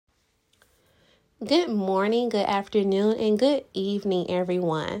Good morning, good afternoon, and good evening,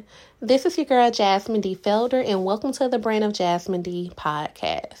 everyone. This is your girl, Jasmine D. Felder, and welcome to the Brand of Jasmine D.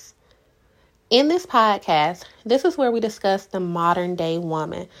 podcast. In this podcast, this is where we discuss the modern day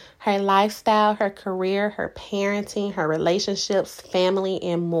woman, her lifestyle, her career, her parenting, her relationships, family,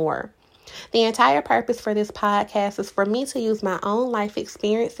 and more. The entire purpose for this podcast is for me to use my own life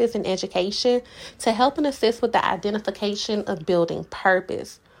experiences and education to help and assist with the identification of building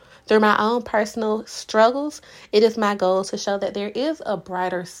purpose. Through my own personal struggles, it is my goal to show that there is a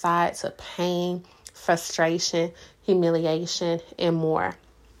brighter side to pain, frustration, humiliation, and more.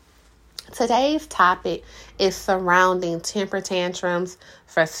 Today's topic is surrounding temper tantrums,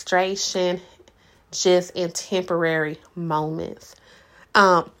 frustration, just in temporary moments.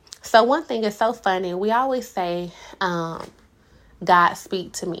 So one thing is so funny. We always say, God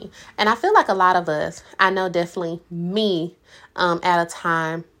speak to me. And I feel like a lot of us, I know definitely me, at a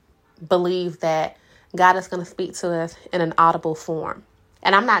time, believe that God is going to speak to us in an audible form.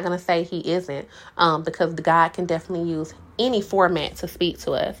 And I'm not going to say he isn't, because God can definitely use any format to speak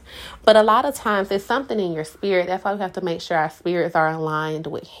to us. But a lot of times it's something in your spirit. That's why we have to make sure our spirits are aligned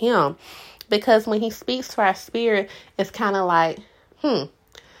with him. Because when he speaks to our spirit, it's kind of like,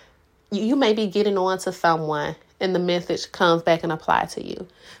 you may be getting on to someone and the message comes back and applies to you.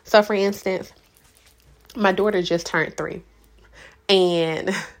 So for instance, my daughter just turned 3 and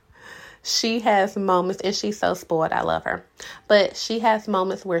she has moments, and she's so spoiled. I love her. But she has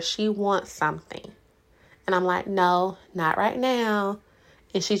moments where she wants something. And I'm like, no, not right now.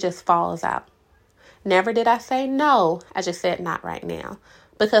 And she just falls out. Never did I say no. I just said not right now.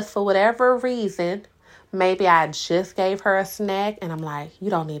 Because for whatever reason, maybe I just gave her a snack and I'm like,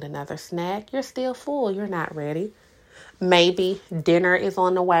 you don't need another snack. You're still full. You're not ready. Maybe dinner is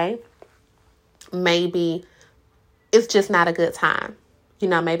on the way. Maybe it's just not a good time.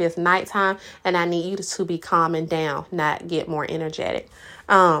 Maybe it's nighttime and I need you to be calming down, not get more energetic.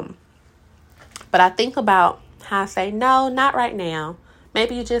 But I think about how I say, no, not right now.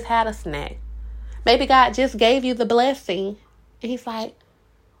 Maybe you just had a snack. Maybe God just gave you the blessing. And he's like,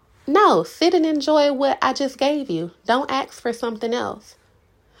 no, sit and enjoy what I just gave you. Don't ask for something else.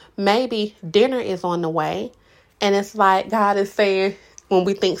 Maybe dinner is on the way. And it's like God is saying, when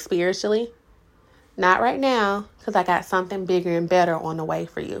we think spiritually, not right now, because I got something bigger and better on the way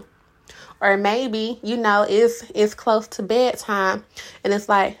for you. Or maybe, it's close to bedtime and it's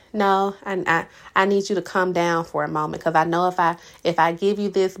like, no, I need you to come down for a moment. Because I know if I give you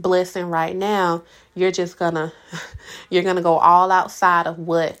this blessing right now, you're gonna go all outside of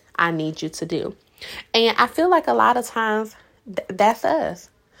what I need you to do. And I feel like a lot of times that's us.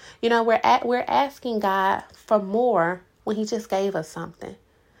 We're asking God for more when he just gave us something.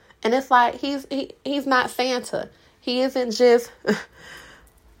 And it's like he's not Santa. He isn't just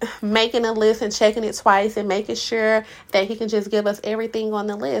making a list and checking it twice and making sure that he can just give us everything on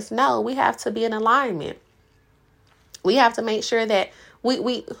the list. No, we have to be in alignment. We have to make sure that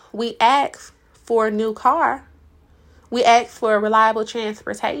we ask for a new car. We ask for reliable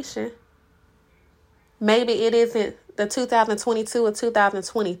transportation. Maybe it isn't the 2022 or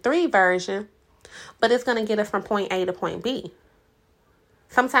 2023 version, but it's going to get us from point A to point B.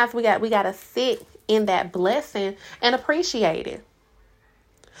 Sometimes we got to sit in that blessing and appreciate it.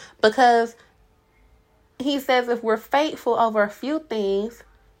 Because he says if we're faithful over a few things,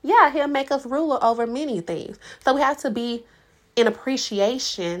 he'll make us ruler over many things. So we have to be in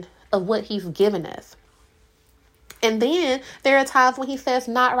appreciation of what he's given us. And then there are times when he says,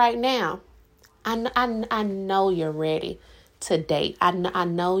 not right now. I know you're ready to date. I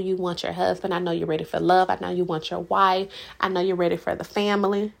know you want your husband. I know you're ready for love. I know you want your wife. I know you're ready for the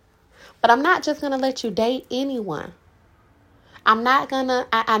family. But I'm not just going to let you date anyone. I'm not going to,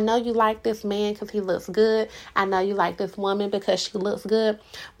 I know you like this man because he looks good. I know you like this woman because she looks good.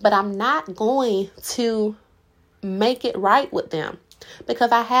 But I'm not going to make it right with them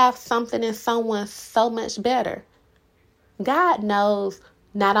because I have something in someone so much better. God knows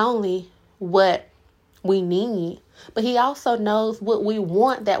not only what we need, but he also knows what we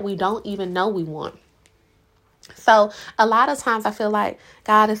want that we don't even know we want. So a lot of times I feel like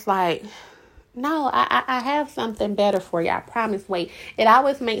God is like, no, I have something better for you. I promise. Wait. It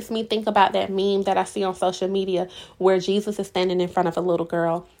always makes me think about that meme that I see on social media where Jesus is standing in front of a little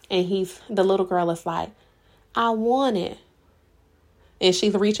girl and the little girl is like, I want it. And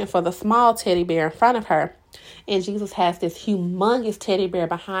she's reaching for the small teddy bear in front of her. And Jesus has this humongous teddy bear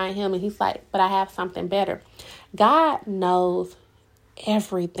behind him. And he's like, but I have something better. God knows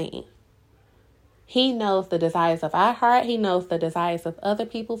everything. He knows the desires of our heart. He knows the desires of other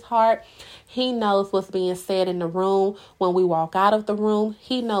people's heart. He knows what's being said in the room when we walk out of the room.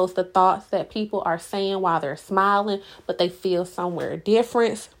 He knows the thoughts that people are saying while they're smiling, but they feel somewhere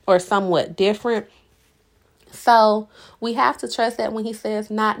different or somewhat different. So we have to trust that when he says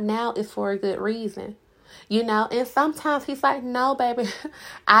not now, it's for a good reason. And sometimes he's like, no, baby,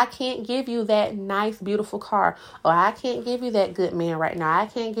 I can't give you that nice, beautiful car, or I can't give you that good man right now. I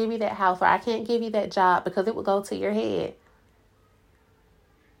can't give you that house, or I can't give you that job, because it will go to your head.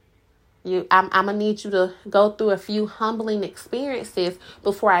 I'm going to need you to go through a few humbling experiences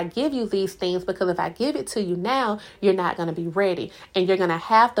before I give you these things, because if I give it to you now, you're not going to be ready, and you're going to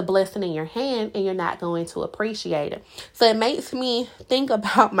have the blessing in your hand and you're not going to appreciate it. So it makes me think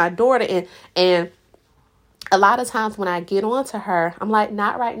about my daughter, and a lot of times when I get on to her, I'm like,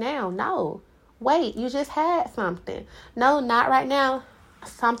 not right now. No, wait, you just had something. No, not right now.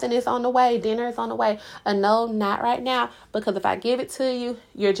 Something is on the way. Dinner is on the way. No, not right now. Because if I give it to you,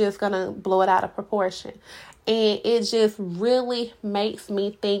 you're just going to blow it out of proportion. And it just really makes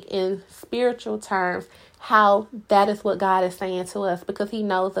me think in spiritual terms how that is what God is saying to us, because he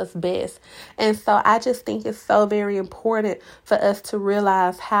knows us best. And so I just think it's so very important for us to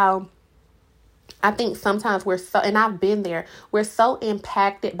realize how I think sometimes and I've been there, we're so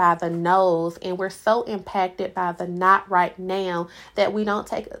impacted by the no's, and we're so impacted by the not right now, that we don't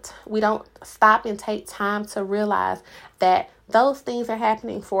stop and take time to realize that those things are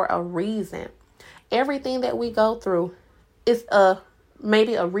happening for a reason. Everything that we go through is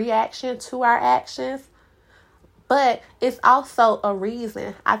maybe a reaction to our actions, but it's also a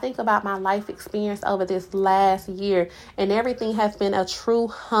reason. I think about my life experience over this last year, and everything has been a true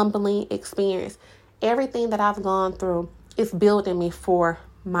humbling experience. Everything that I've gone through is building me for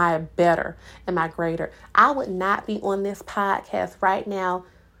my better and my greater. I would not be on this podcast right now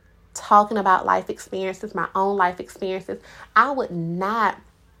talking about life experiences, my own life experiences. I wouldn't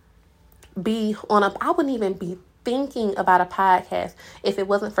even be thinking about a podcast if it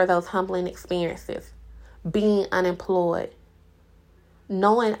wasn't for those humbling experiences. Being unemployed,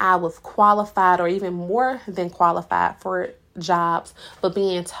 knowing I was qualified or even more than qualified for jobs, but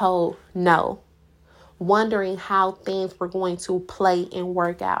being told no, wondering how things were going to play and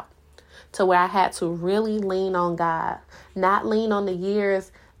work out, to where I had to really lean on God, not lean on the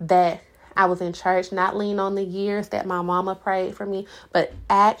years that I was in church, not lean on the years that my mama prayed for me, but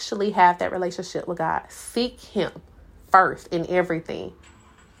actually have that relationship with God. Seek him first in everything.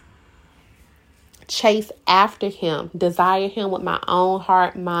 Chase after him, desire him with my own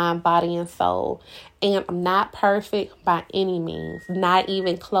heart, mind, body, and soul. And I'm not perfect by any means, not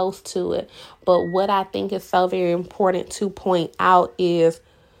even close to it. But what I think is so very important to point out is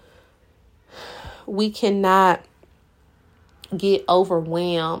we cannot get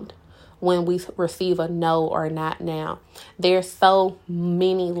overwhelmed when we receive a no or not now. There's so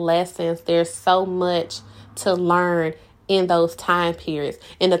many lessons. There's so much to learn in those time periods,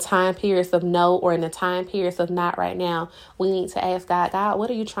 in the time periods of no, or in the time periods of not right now. We need to ask God, what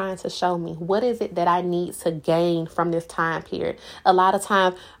are you trying to show me? What is it that I need to gain from this time period? A lot of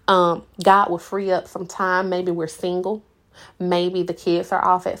times, God will free up some time. Maybe we're single. Maybe the kids are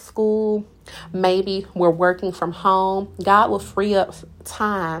off at school. Maybe we're working from home. God will free up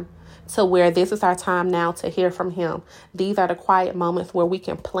time to where this is our time now to hear from him. These are the quiet moments where we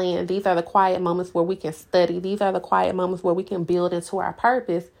can plan. These are the quiet moments where we can study. These are the quiet moments where we can build into our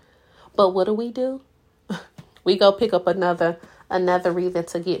purpose. But what do? We go pick up another reason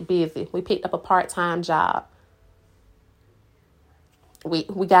to get busy. We picked up a part-time job. We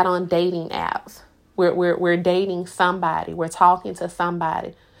got on dating apps. We're dating somebody. We're talking to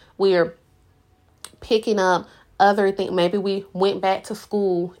somebody. We're picking up other things. Maybe we went back to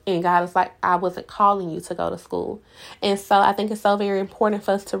school and God is like, I wasn't calling you to go to school. And so I think it's so very important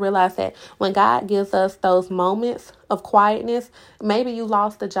for us to realize that when God gives us those moments of quietness, maybe you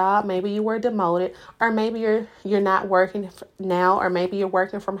lost a job, maybe you were demoted, or maybe you're not working now, or maybe you're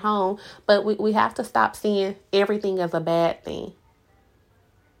working from home. But we have to stop seeing everything as a bad thing,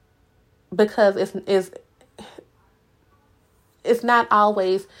 because it's not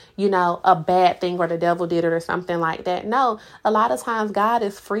always, a bad thing or the devil did it or something like that. No, a lot of times God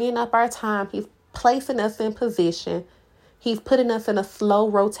is freeing up our time. He's placing us in position. He's putting us in a slow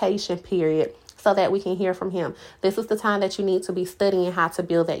rotation period so that we can hear from him. This is the time that you need to be studying how to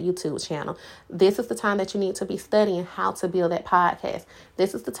build that YouTube channel. This is the time that you need to be studying how to build that podcast.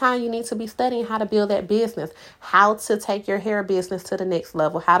 This is the time you need to be studying how to build that business, how to take your hair business to the next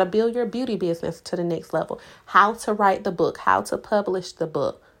level, how to build your beauty business to the next level, how to write the book, how to publish the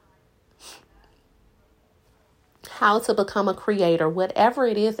book, how to become a creator, whatever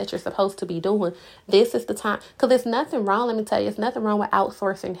it is that you're supposed to be doing, this is the time. Because there's nothing wrong, let me tell you, it's nothing wrong with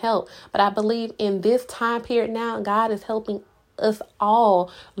outsourcing help. But I believe in this time period now, God is helping us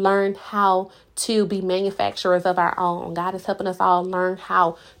all learn how to be manufacturers of our own. God is helping us all learn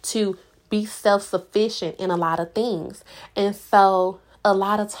how to be self-sufficient in a lot of things. And so a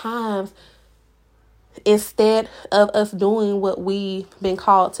lot of times, instead of us doing what we've been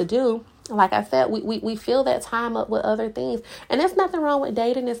called to do, like I said, we fill that time up with other things. And there's nothing wrong with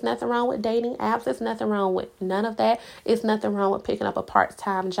dating. There's nothing wrong with dating apps. There's nothing wrong with none of that. It's nothing wrong with picking up a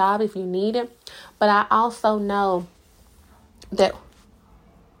part-time job if you need it. But I also know that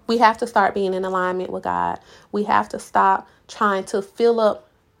we have to start being in alignment with God. We have to stop trying to fill up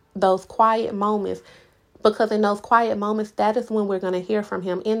those quiet moments. Because in those quiet moments, that is when we're going to hear from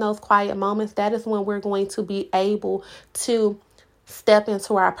him. In those quiet moments, that is when we're going to be able to step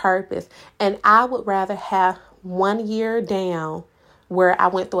into our purpose. And I would rather have 1 year down where I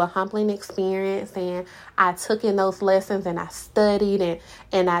went through a humbling experience and I took in those lessons and I studied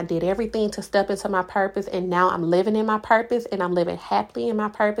and I did everything to step into my purpose. And now I'm living in my purpose and I'm living happily in my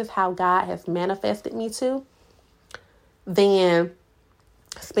purpose, how God has manifested me to, than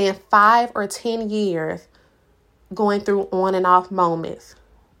spend 5 or 10 years going through on and off moments.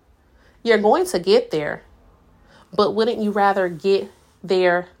 You're going to get there, but wouldn't you rather get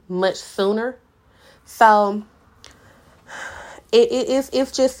there much sooner? So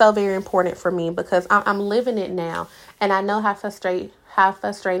it's just so very important for me because I'm living it now, and I know how frustrating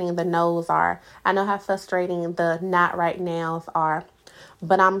the no's are. I know how frustrating the not right nows are.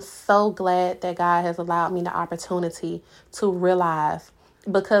 But I'm so glad that God has allowed me the opportunity to realize,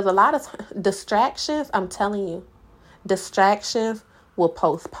 because a lot of distractions, I'm telling you, distractions will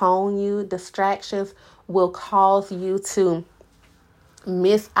postpone you. Distractions will cause you to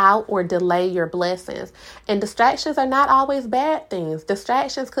miss out or delay your blessings. And distractions are not always bad things.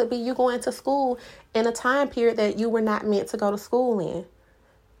 Distractions could be you going to school in a time period that you were not meant to go to school in.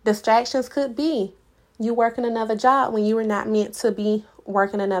 Distractions could be you working another job when you were not meant to be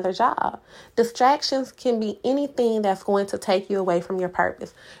working another job. Distractions can be anything that's going to take you away from your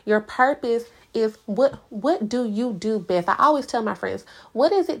purpose. Your purpose is what do you do best? I always tell my friends,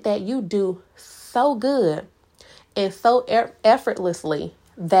 what is it that you do so good and so effortlessly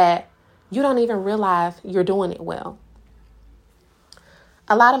that you don't even realize you're doing it well?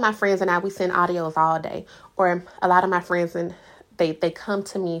 A lot of my friends and I, we send audios all day, or a lot of my friends and they come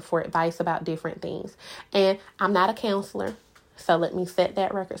to me for advice about different things. And I'm not a counselor. So let me set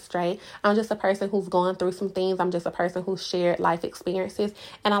that record straight. I'm just a person who's gone through some things. I'm just a person who's shared life experiences,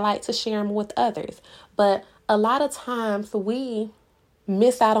 and I like to share them with others. But a lot of times we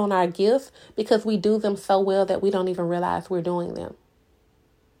miss out on our gifts because we do them so well that we don't even realize we're doing them.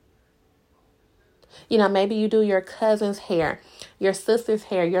 You know, maybe you do your cousin's hair, your sister's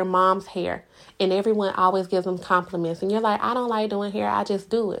hair, your mom's hair, and everyone always gives them compliments. And you're like, I don't like doing hair. I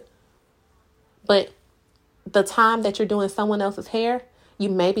just do it. But the time that you're doing someone else's hair,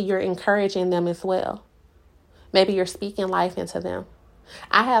 maybe you're encouraging them as well. Maybe you're speaking life into them.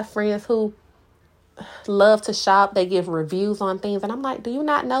 I have friends who love to shop. They give reviews on things. And I'm like, do you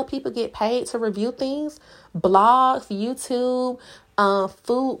not know people get paid to review things? Blogs, YouTube,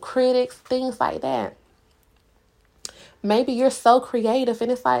 food critics, things like that. Maybe you're so creative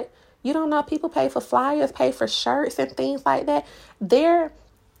and it's like, you don't know people pay for flyers, pay for shirts and things like that. There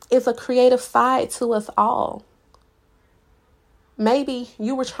is a creative side to us all. Maybe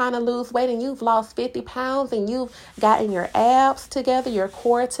you were trying to lose weight and you've lost 50 pounds and you've gotten your abs together, your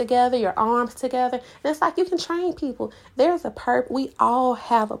core together, your arms together. And it's like you can train people. There's a purpose. We all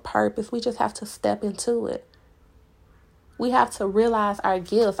have a purpose. We just have to step into it. We have to realize our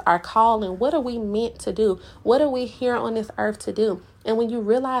gifts, our calling. What are we meant to do? What are we here on this earth to do? And when you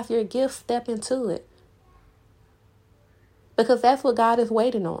realize your gift, step into it. Because that's what God is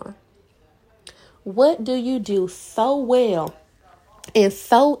waiting on. What do you do so well and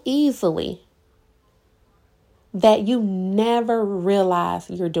so easily that you never realize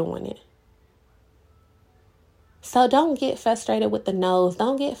you're doing it? So don't get frustrated with the no's.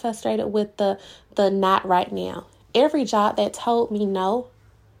 Don't get frustrated with the not right now. Every job that told me no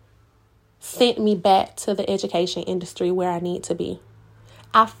sent me back to the education industry where I need to be.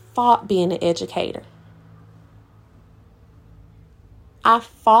 I fought being an educator. I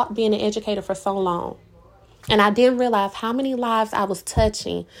fought being an educator for so long. And I didn't realize how many lives I was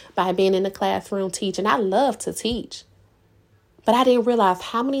touching by being in the classroom teaching. I love to teach. But I didn't realize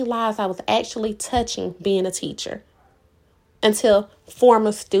how many lives I was actually touching being a teacher. Until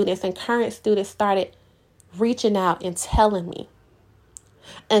former students and current students started reaching out and telling me.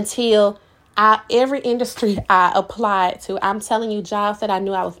 Until Every industry I applied to, I'm telling you, jobs that I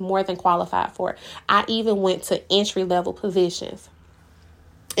knew I was more than qualified for. I even went to entry level positions.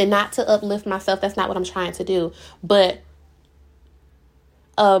 And not to uplift myself, that's not what I'm trying to do. But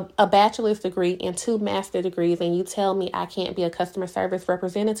a bachelor's degree and 2 master's degrees, and you tell me I can't be a customer service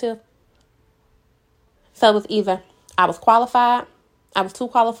representative? So it was either I was qualified, I was too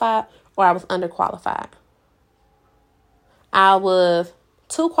qualified, or I was underqualified. I was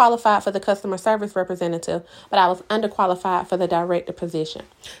too qualified for the customer service representative, but I was underqualified for the director position.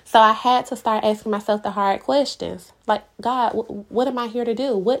 So I had to start asking myself the hard questions. Like, God, what am I here to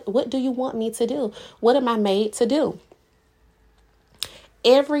do? What do you want me to do? What am I made to do?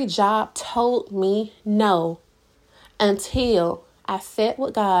 Every job told me no until I sat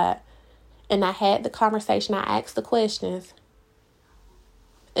with God and I had the conversation. I asked the questions.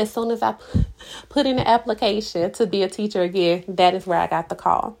 As soon as I put in the application to be a teacher again, that is where I got the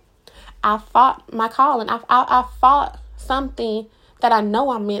call. I fought my calling. I fought something that I know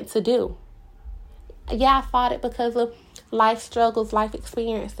I'm meant to do. Yeah, I fought it because of life struggles, life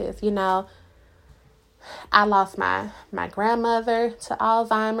experiences. You know, I lost my grandmother to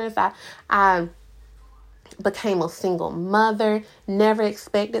Alzheimer's. I became a single mother, never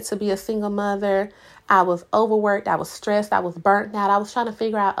expected to be a single mother. I was overworked, I was stressed, I was burnt out. I was trying to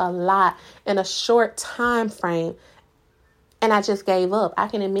figure out a lot in a short time frame, and I just gave up. I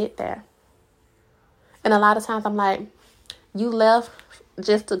can admit that. And a lot of times I'm like, you left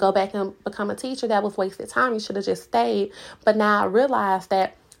just to go back and become a teacher. That was wasted time. You should have just stayed. But now I realize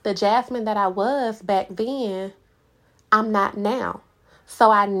that the Jasmine that I was back then, I'm not now.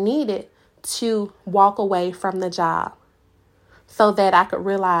 So I needed to walk away from the job so that I could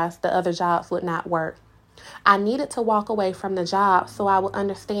realize the other jobs would not work. I needed to walk away from the job so I would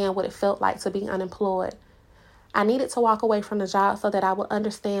understand what it felt like to be unemployed. I needed to walk away from the job so that I would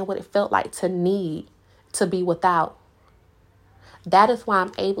understand what it felt like to need to be without. That is why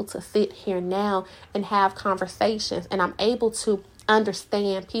I'm able to sit here now and have conversations, and I'm able to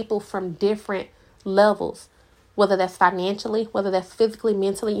understand people from different levels. Whether that's financially, whether that's physically,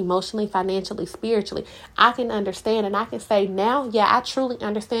 mentally, emotionally, financially, spiritually, I can understand and I can say now, yeah, I truly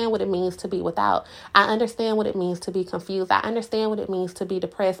understand what it means to be without. I understand what it means to be confused. I understand what it means to be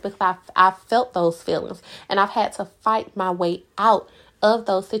depressed because I've felt those feelings and I've had to fight my way out of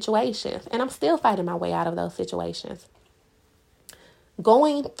those situations. And I'm still fighting my way out of those situations.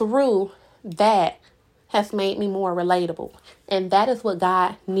 Going through that has made me more relatable. And that is what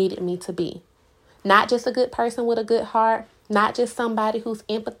God needed me to be. Not just a good person with a good heart, not just somebody who's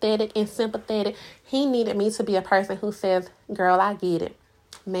empathetic and sympathetic. He needed me to be a person who says, girl, I get it.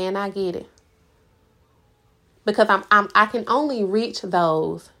 Man, I get it. Because I can only reach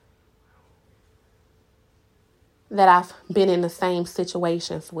those that I've been in the same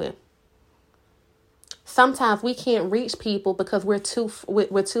situations with. Sometimes we can't reach people because we're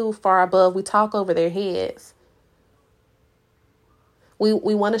too far above. We talk over their heads.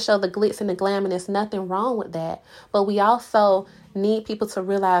 We want to show the glitz and the glam, and there's nothing wrong with that. But we also need people to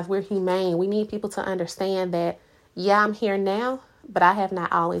realize we're humane. We need people to understand that, yeah, I'm here now, but I have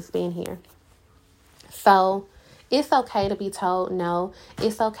not always been here. So it's okay to be told no.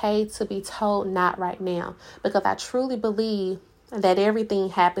 It's okay to be told not right now, because I truly believe that everything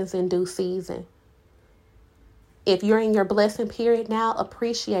happens in due season. If you're in your blessing period now,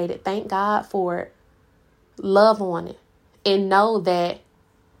 appreciate it. Thank God for it. Love on it. And know that,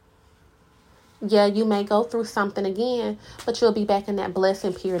 yeah, you may go through something again, but you'll be back in that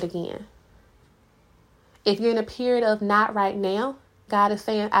blessing period again. If you're in a period of not right now, God is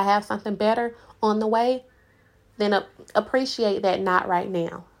saying, I have something better on the way, then appreciate that not right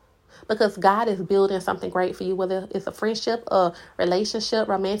now. Because God is building something great for you, whether it's a friendship, a relationship,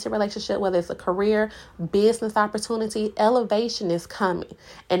 romantic relationship, whether it's a career, business opportunity, elevation is coming.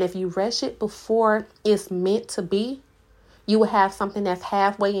 And if you rush it before it's meant to be, you will have something that's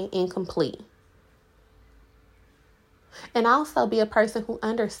halfway and incomplete. And also be a person who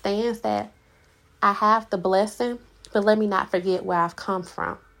understands that I have the blessing, but let me not forget where I've come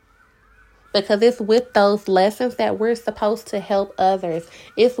from. Because it's with those lessons that we're supposed to help others.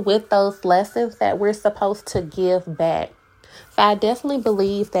 It's with those lessons that we're supposed to give back. So I definitely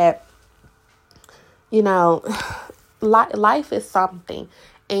believe that, life is something.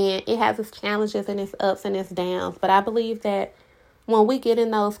 And it has its challenges and its ups and its downs. But I believe that when we get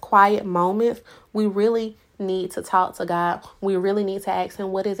in those quiet moments, we really need to talk to God. We really need to ask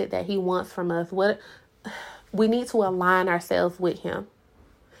him, what is it that he wants from us? We need to align ourselves with him.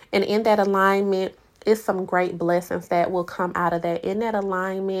 And in that alignment is some great blessings that will come out of that. In that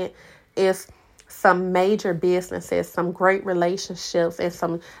alignment is some major businesses, some great relationships, and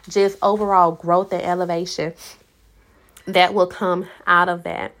some just overall growth and elevation that will come out of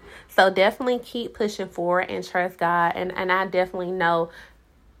that. So definitely keep pushing forward and trust God. And I definitely know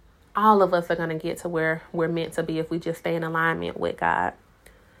all of us are going to get to where we're meant to be if we just stay in alignment with God.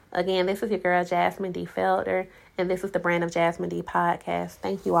 Again, this is your girl, Jasmine D. Felder, and this is the Brand of Jasmine D podcast.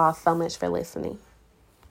 Thank you all so much for listening.